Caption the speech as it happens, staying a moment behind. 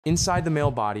Inside the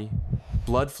male body,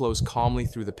 blood flows calmly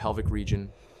through the pelvic region,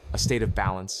 a state of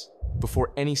balance,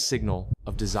 before any signal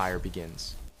of desire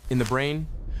begins. In the brain,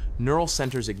 neural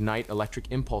centers ignite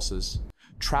electric impulses,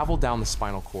 travel down the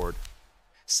spinal cord,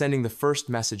 sending the first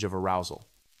message of arousal.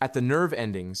 At the nerve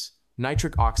endings,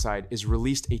 nitric oxide is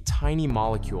released, a tiny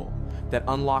molecule that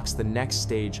unlocks the next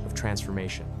stage of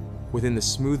transformation. Within the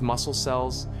smooth muscle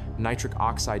cells, nitric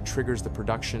oxide triggers the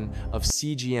production of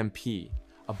cGMP,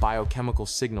 a biochemical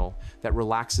signal that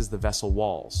relaxes the vessel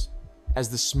walls. As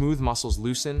the smooth muscles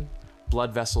loosen,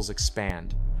 blood vessels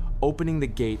expand, opening the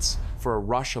gates for a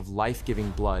rush of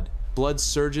life-giving blood. Blood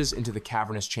surges into the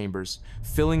cavernous chambers,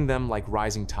 filling them like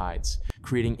rising tides,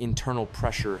 creating internal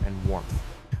pressure and warmth.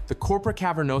 The corpora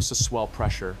cavernosa swell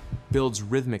pressure builds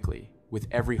rhythmically with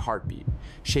every heartbeat,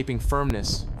 shaping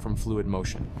firmness from fluid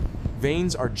motion.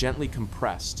 Veins are gently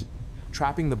compressed,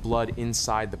 trapping the blood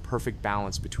inside the perfect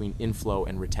balance between inflow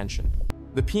and retention.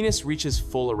 The penis reaches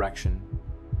full erection,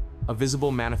 a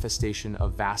visible manifestation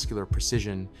of vascular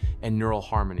precision and neural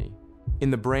harmony.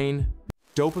 In the brain,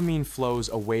 dopamine flows,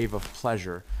 a wave of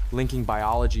pleasure, linking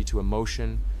biology to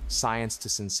emotion, science to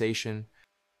sensation,